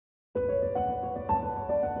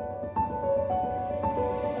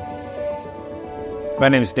My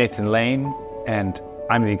name is Nathan Lane, and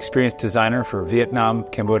I'm the experience designer for Vietnam,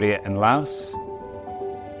 Cambodia, and Laos.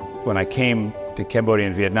 When I came to Cambodia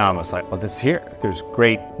and Vietnam, I was like, well, this is here. There's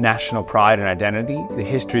great national pride and identity. The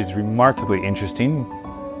history is remarkably interesting.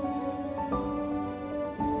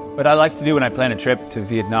 What I like to do when I plan a trip to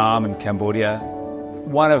Vietnam and Cambodia,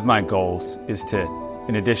 one of my goals is to,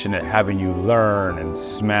 in addition to having you learn and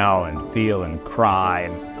smell and feel and cry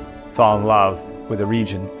and fall in love with a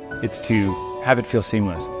region, it's to have it feel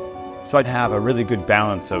seamless. So I'd have a really good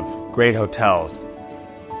balance of great hotels,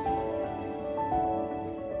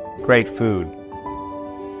 great food,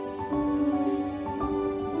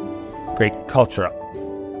 great culture,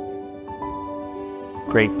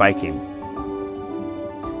 great biking.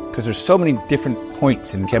 Because there's so many different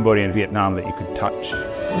points in Cambodia and Vietnam that you could touch.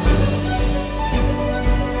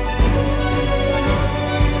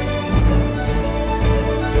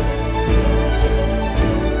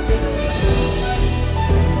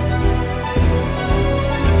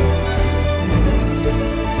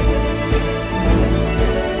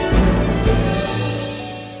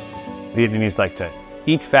 Vietnamese like to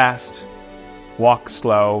eat fast, walk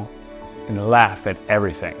slow, and laugh at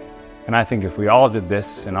everything. And I think if we all did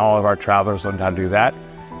this and all of our travelers learned how to do that,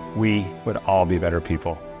 we would all be better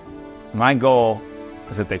people. My goal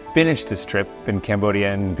is that they finish this trip in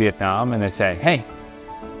Cambodia and Vietnam and they say, hey,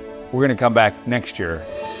 we're going to come back next year